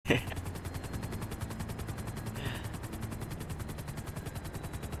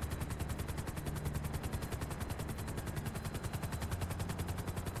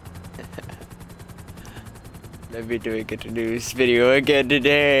Gonna be doing a news video again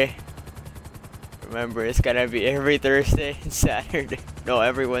today. Remember, it's gonna be every Thursday and Saturday. No,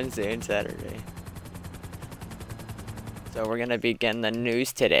 every Wednesday and Saturday. So we're gonna begin the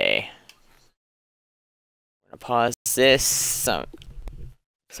news today. I'm gonna pause this.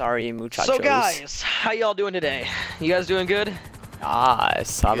 Sorry, muchachos. So guys, how y'all doing today? You guys doing good?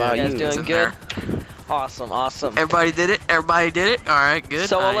 Yes, how about you guys you? doing good? Awesome, awesome. Everybody did it? Everybody did it? Alright, good.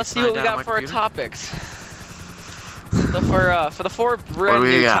 So let's see what we got for our topics. So for the four brand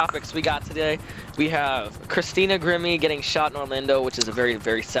new topics we got today, we have Christina Grimmie getting shot in Orlando, which is a very,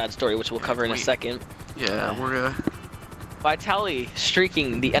 very sad story, which we'll cover in a second. Yeah, we're gonna... Vitaly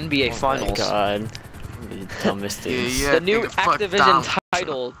streaking the NBA Finals. Oh my god. The dumbest things. Yeah, the new Activision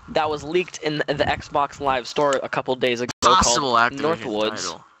title that was leaked in the Xbox Live store a couple days ago Possible called Activision Northwoods.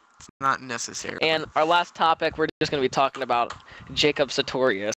 title. Not necessary. And our last topic, we're just going to be talking about Jacob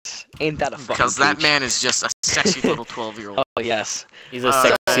Sartorius. Ain't that a fucking Because that peach? man is just a sexy little 12-year-old. Oh, yes. He's the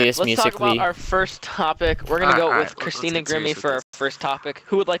sexiest Let's musically. talk about our first topic. We're going to go with let's Christina get serious Grimmie for our first topic.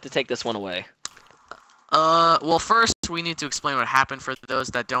 Who would like to take this one away? Well, first we need to explain what happened for those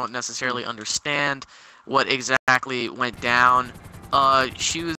that don't necessarily understand what exactly went down.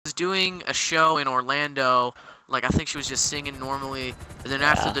 She was doing a show in Orlando. Like, I think she was just singing normally, and then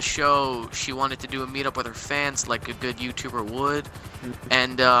after the show, she wanted to do a meetup with her fans, like a good YouTuber would.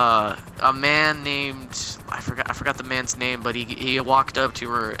 And a man named I forgot the man's name, but he walked up to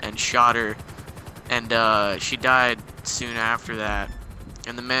her and shot her, and she died soon after that.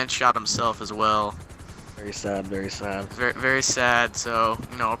 And the man shot himself as well. Very sad, very sad. Very, very sad. So,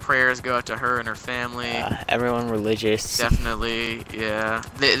 you know, prayers go out to her and her family. Everyone religious. Definitely, yeah.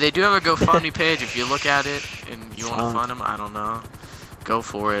 They do have a GoFundMe page if you look at it and you want to fund them. I don't know. Go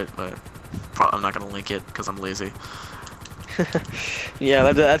for it, but I'm not gonna link it because I'm lazy.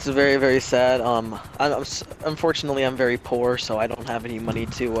 Yeah, that's very, very sad. Unfortunately, I'm very poor, so I don't have any money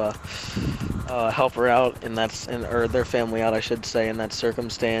to help her out, or their family out, I should say, in that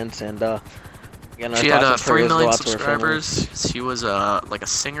circumstance. And again, she had 3 million subscribers. She was like a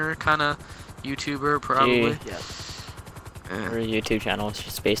singer kind of YouTuber, probably. Her YouTube channel is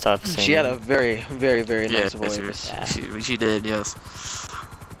just based off singing. She had a very, very, very nice voice. She did, yes.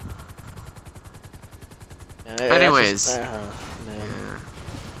 Anyways,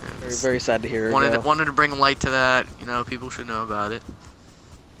 very, very sad to hear. Wanted to bring light to that. You know, people should know about it.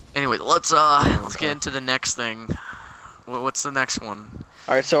 Anyway, let's get into the next thing. What's the next one?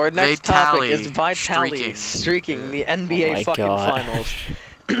 All right, so our next topic is Vitaly streaking the NBA Finals.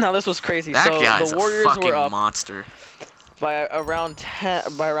 Now this was crazy. That guy's the Warriors a fucking were up monster by around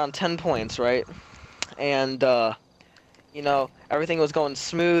 10 points, right? And you know, everything was going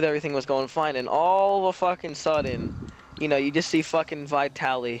smooth, everything was going fine, and all of a fucking sudden, you know, you just see fucking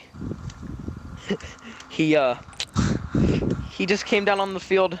Vitaly. He just came down on the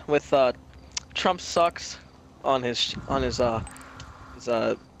field with Trump sucks on his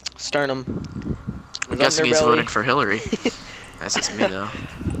sternum. I'm guessing he's voting for Hillary. That's just me though.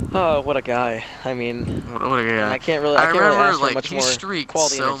 Oh, what a guy! I mean, what a guy. I can't really. I remember ask for like much he more streaked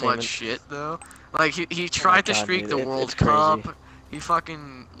so much shit though. Like he tried to streak the World Cup. He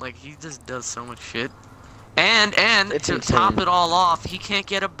fucking he just does so much shit. And to top it all off, he can't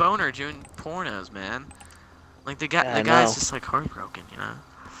get a boner doing pornos, man. Like the guy's just like heartbroken, you know.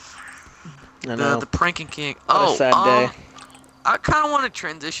 The pranking king. What a sad day. I kind of want to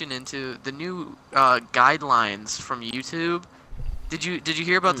transition into the new guidelines from YouTube. Did you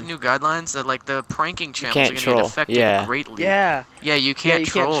hear about the new guidelines that like the pranking channels are going to get affected greatly? Yeah. Yeah, you can't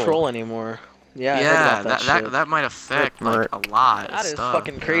troll anymore. Yeah. I heard about that might affect like a lot. That is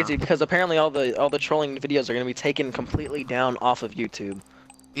fucking crazy because apparently all the trolling videos are going to be taken completely down off of YouTube.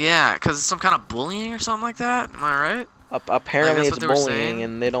 Yeah, because it's some kind of bullying or something like that. Am I right? Apparently it's bullying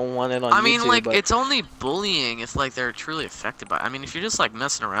and they don't want it on YouTube. I mean, like, it's only bullying if, like, they're truly affected by it. I mean, if you're just, like,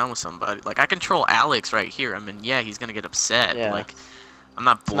 messing around with somebody. Like, I control Alex right here. I mean, yeah, he's gonna get upset. Yeah. But, like, I'm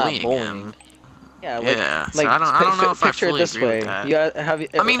not bullying him. Yeah, like, so I don't know if I fully agree with that.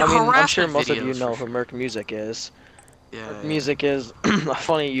 I mean, I'm sure most of you know who Merc Music is. Yeah. Merc Music is a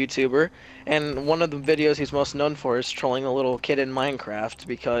funny YouTuber. And one of the videos he's most known for is trolling a little kid in Minecraft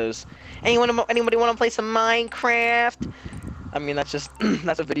because anybody want to play some Minecraft? I mean, that's just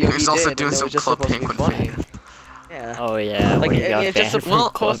that's a video he's also doing some Club Penguin funny. Yeah. Oh yeah. Like it's just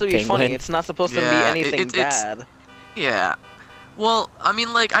supposed to be funny. It's not supposed to be anything bad. Yeah. Well, I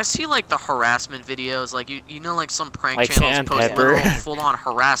mean, like, I see, like, the harassment videos, like, you know, like, some prank channels post literal full-on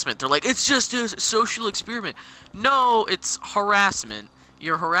harassment. They're like, it's just a social experiment. No, it's harassment.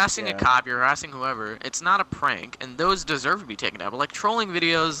 You're harassing a Yeah. cop, you're harassing whoever. It's not a prank, and those deserve to be taken down. But like trolling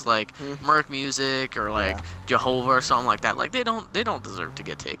videos, like Merc Music or like Jehovah or something like that, like they don't deserve to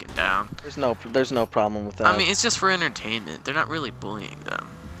get taken down. There's no problem with that. I mean, it's just for entertainment. They're not really bullying them.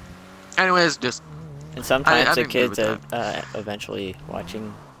 Anyways, just And sometimes I'd the agree with kids are eventually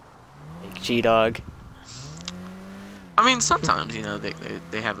watching like G-Dog. I mean, sometimes you know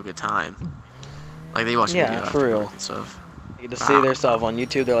they have a good time. Like they watch a Yeah, video for real. afterwards and stuff. you get to see themselves on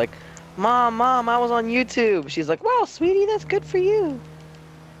YouTube. They're like, Mom, I was on YouTube. She's like, wow, sweetie, that's good for you.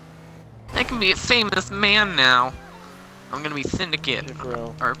 I can be a famous man now. I'm gonna be Syndicate For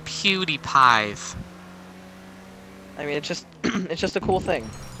real. or PewDiePie. I mean, it's just it's just a cool thing.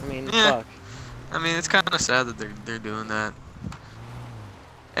 I mean, Yeah. fuck. I mean, it's kind of sad that they're doing that.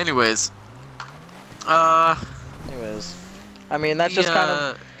 Anyways, Anyways, I mean, that's just kind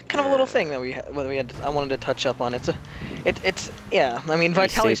of a little thing that I wanted to touch up on. It's yeah. I mean,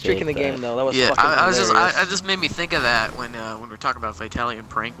 Vitali's streak in the game though. That was yeah. fucking I hilarious. just made me think of that when we're talking about Vitaly and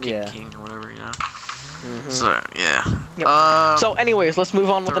Prank Yeah. King or whatever, you know. Mhm. So yeah. Yep. So, anyways, let's move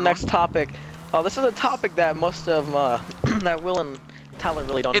on with the third next topic. This is a topic that most of that Will and Tyler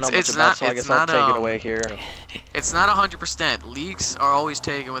really don't know much It's about, not- so I it's guess I'll not, take it away here. It's not 100%. Leaks are always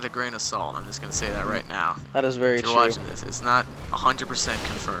taken with a grain of salt. I'm just gonna say that right now. That is very If you're true. watching this, it's not 100%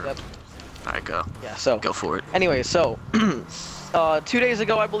 confirmed. Yep. Alright, go. Yeah. So, Go for it. anyway, so 2 days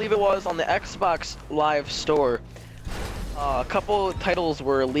ago, I believe it was, on the Xbox Live store, a couple titles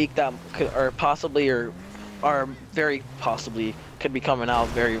were leaked that could, or possibly, or are very possibly could be coming out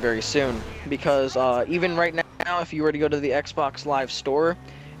very, very soon. Because even right now, if you were to go to the Xbox Live store,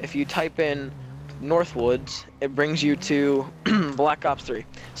 if you type in Northwoods, it brings you to Black Ops 3.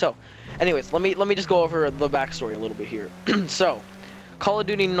 So, anyways, let me just go over the backstory a little bit here. So, Call of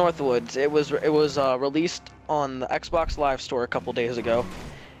Duty Northwoods, it was released on the Xbox Live store a couple days ago,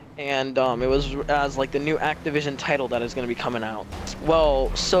 and it was as like the new Activision title that is going to be coming out.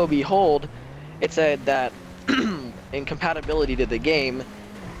 Well, so behold, it said that in compatibility to the game,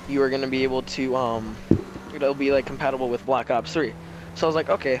 you are going to be able to it'll be like compatible with Black Ops 3. So I was like,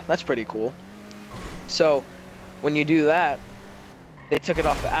 okay, that's pretty cool. So when you do that, they took it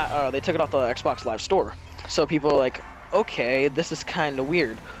off the Xbox Live store. So people are like, okay, this is kind of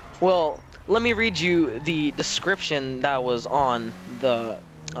weird. Well, let me read you the description that was on the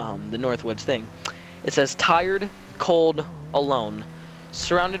Northwoods thing. It says, tired, cold, alone,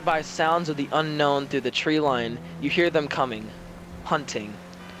 surrounded by sounds of the unknown through the tree line, you hear them coming, hunting.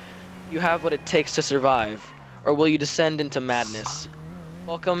 You have what it takes to survive, or will you descend into madness?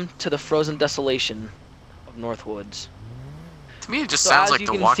 Welcome to the frozen desolation of Northwoods. To me, it just So sounds as like you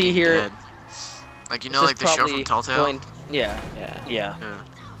The can Walking see here, Dead. Like, you know, This like is the show probably from Telltale? Yeah. Yeah.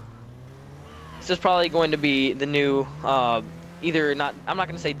 This is probably going to be the new, either not, I'm not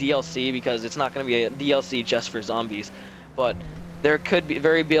going to say DLC because it's not going to be a DLC just for zombies, but there could be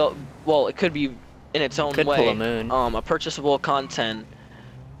well, it could be in its own Could way, pull a moon. a purchasable content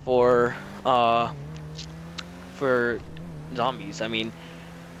for zombies. I mean,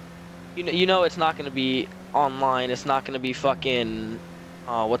 you know it's not going to be online, it's not going to be fucking,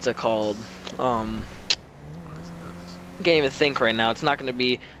 what's it called, can't even think right now. It's not going to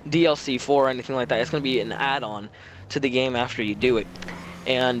be DLC 4 or anything like that. It's going to be an add-on to the game after you do it.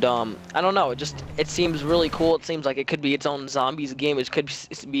 And I don't know. It seems really cool. It seems like it could be its own zombies game. It could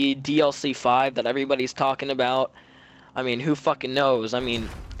be DLC 5 that everybody's talking about. I mean, who fucking knows? I mean,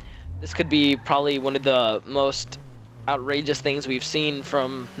 this could be probably one of the most outrageous things we've seen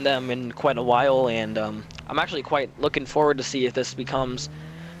from them in quite a while. And I'm actually quite looking forward to see if this becomes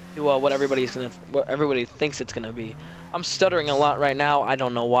what everybody thinks it's gonna be. I'm stuttering a lot right now. I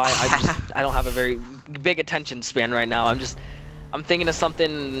don't know why. I don't have a very big attention span right now. I'm thinking of something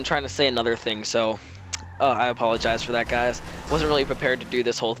and trying to say another thing. So I apologize for that, guys. Wasn't really prepared to do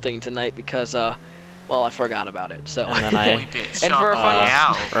this whole thing tonight because well, I forgot about it. So And then I and for a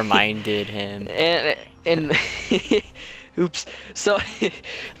final reminded him. and oops. So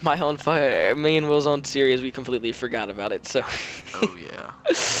my own me and Will's own series, we completely forgot about it. So Oh,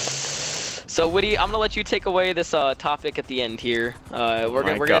 yeah. So Woody, I'm gonna let you take away this topic at the end here. We're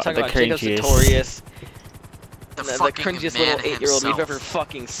gonna talk the about Jacob cringiest. Sartorius, The the fucking cringiest man little 8-year-old you've himself. ever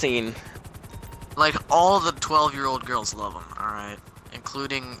fucking seen. Like, all the 12-year-old girls love him, alright?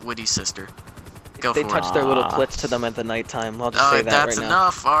 Including Woody's sister. Go They for touch it. their little Aw. plits to them at the nighttime. I'll just say Alright, that that's right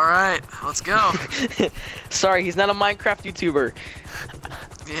enough. Alright, let's go. now. Sorry, he's not a Minecraft YouTuber.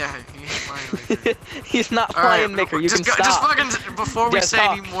 Yeah, he's fine right there. He's not All right, Lion Maker. You just can go, stop. Just fucking, before we Yeah, say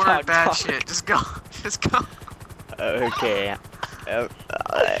talk, any more talk, bad talk. shit, just go. Just go. Okay.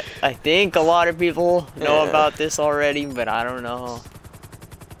 I think a lot of people know Yeah. about this already, but I don't know.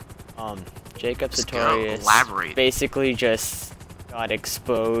 Jacob Just go Sartorius elaborate. basically just got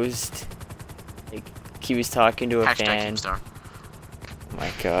exposed. Like, he was talking to a Hashtag fan. Keemstar. Oh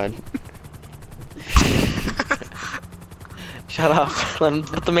my god. Shut up.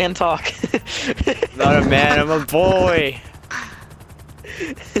 Let the man talk. Not a man, I'm a boy.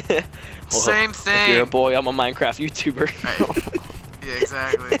 Same If you're a thing. boy, I'm a Minecraft YouTuber. Right. Yeah,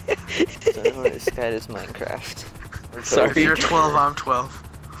 exactly. This guy is Minecraft. Sorry. If you're 12, I'm 12.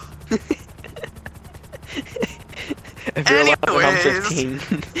 If you're 11, I'm Anyways,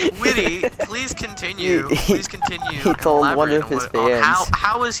 15. Witty, please continue. Please continue. He and told one elaborate of his on fans.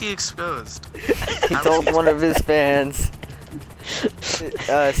 how was he exposed? He told one of his fans,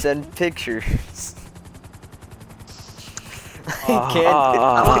 send pictures. I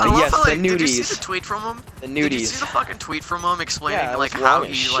I love yes, how, the like, did you see nudies. the tweet from him? The Did you see nudies. the fucking tweet from him explaining Yeah, it like was how long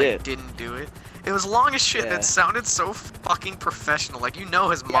as he like shit. didn't do it? It was long as shit. Yeah. That sounded so fucking professional. Like his Yeah, I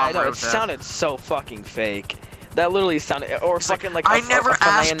mom know, wrote it that. sounded so fucking fake. That literally sounded, or It's fucking like I a never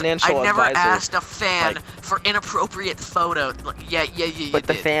financial advisor. asked a fan Like- for inappropriate photo. Like, yeah. But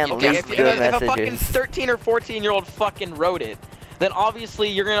the did. fan You leaked Okay, definitely the did. if a fucking messages. 13 or 14-year-old fucking wrote it, then obviously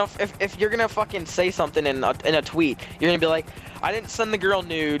you're gonna, if you're gonna fucking say something in a tweet, you're gonna be like, I didn't send the girl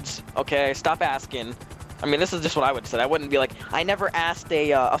nudes. Okay, stop asking. I mean, this is just what I would say. I wouldn't be like, I never asked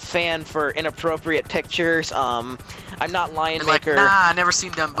a fan for inappropriate pictures. I'm not Lion And like, Maker. nah, I never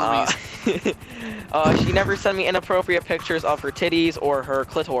seen them boobies. She never sent me inappropriate pictures of her titties or her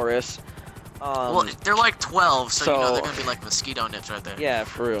clitoris. Well, they're like 12, so you know so- they're gonna be like mosquito nits right there. Yeah,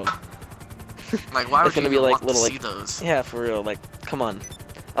 for real. Like, why It's would you gonna be even like want little, to see like- those? Yeah, for real. Like, come on.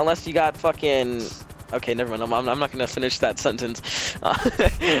 Unless you got fucking. Okay, never mind. I'm not gonna finish that sentence.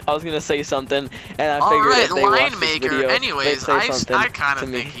 I was gonna say something, and I figured Alright, if they watched Line this Maker. video, Anyways, they'd say something I kind to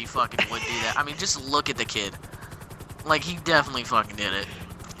of me. think he fucking would do that. I mean, just look at the kid. Like, he definitely fucking did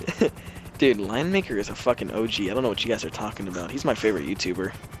it. Dude, Lion Maker is a fucking OG. I don't know what you guys are talking about. He's my favorite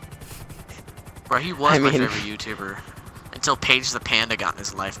YouTuber. Bro, he was I my mean- favorite YouTuber. Until Paige the Panda got in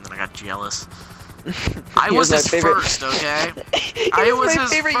his life, and then I got jealous. I He was my his favorite- first, okay? He I was was my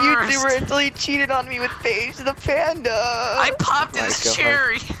his favorite first. YouTuber until he cheated on me with Paige the Panda. I popped Oh my his God.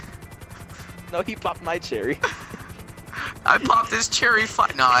 cherry. No, he popped my cherry. I popped his cherry.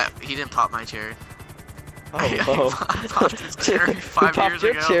 No, he didn't pop my cherry. I popped his cherry Who 5 popped years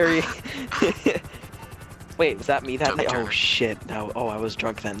your ago. cherry? Wait, was that me that Toby night? Oh Turner. shit! No. Oh, I was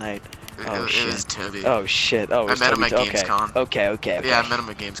drunk that night. It, Oh, it shit. was Toby. Oh shit! Oh, it I was met him Toby. at Okay. Gamescom. Okay. Yeah, I met him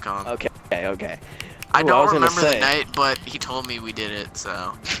at Gamescom. Okay. I Ooh, don't was gonna remember the say. night, but he told me we did it,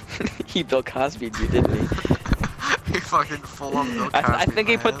 so. He Bill Cosby'd you, didn't he? He fucking full on Bill I Cosby think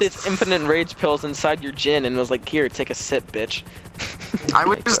he my put ass. this infinite rage pills inside your gin and was like, "Here, take a sip, bitch." I Oh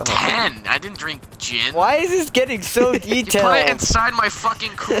my was God. 10. I didn't drink gin. Why is this getting so You put detailed? it inside my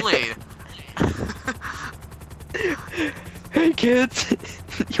fucking Kool-Aid. Hey kids,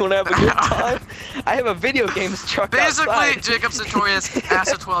 you wanna have a good time? I have a video games truck Basically, outside. Jacob Sartorius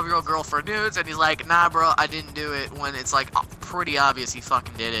asked a 12-year-old girl for nudes, and he's like, nah, bro, I didn't do it, when it's like pretty obvious he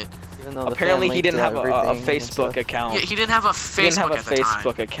fucking did it. Even though the Apparently, fan he didn't linked have a everything and Facebook stuff. account. Yeah, he didn't have a He didn't Facebook have a at the time.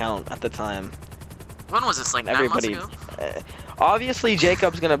 Facebook account at the time. When was this, like 9 Everybody. months ago? Obviously,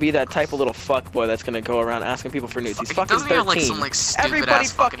 Jacob's gonna be that type of little fuckboy that's gonna go around asking people for nudes. He's He fucking doesn't he 13. have like some like stupid Everybody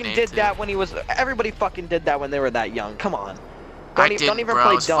ass fucking name, did too? that when he was. Everybody fucking did that when they were that young. Come on. I Don't didn't, even bro.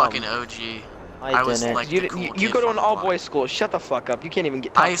 play I was dumb. fucking OG. I I was didn't. like You, the cool you kid go to from an the block. all-boys school. Shut the fuck up. You can't even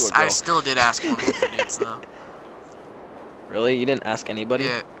get talk I to a girl. still did ask one of them for nudes though. Really? You didn't ask anybody?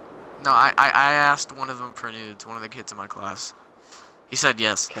 Yeah. No, I asked one of them for nudes, one of the kids in my class. He said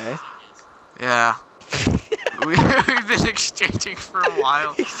yes. Okay. Yeah. We've been exchanging for a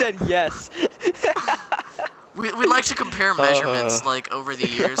while. He said yes. We like to compare measurements like over the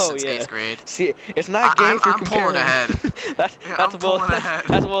years Oh, since yeah. 8th grade. See, it's not gay if you're I'm pulling comparing. ahead. That's, Yeah, that's I'm Will. pulling ahead.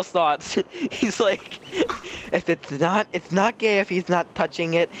 That's Will's thoughts. He's like, if it's not gay if he's not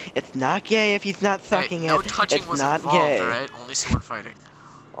touching it. It's not gay if he's not Hey, sucking no it. touching It's was not involved, gay. alright? Only sword fighting.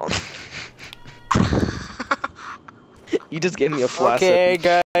 You just gave me a flash. Okay,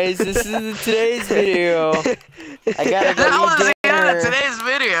 guys, this is today's video. I gotta go That was eat the end of dinner. today's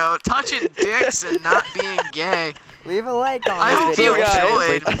video. Touching dicks and not being gay. Leave a like on I this hope you video.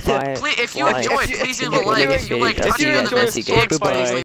 enjoyed. Bye. Please, if you Like. enjoyed, If you- please leave if a like. you- If you like if you touching on the enjoyed men's sword dicks, fighting, please leave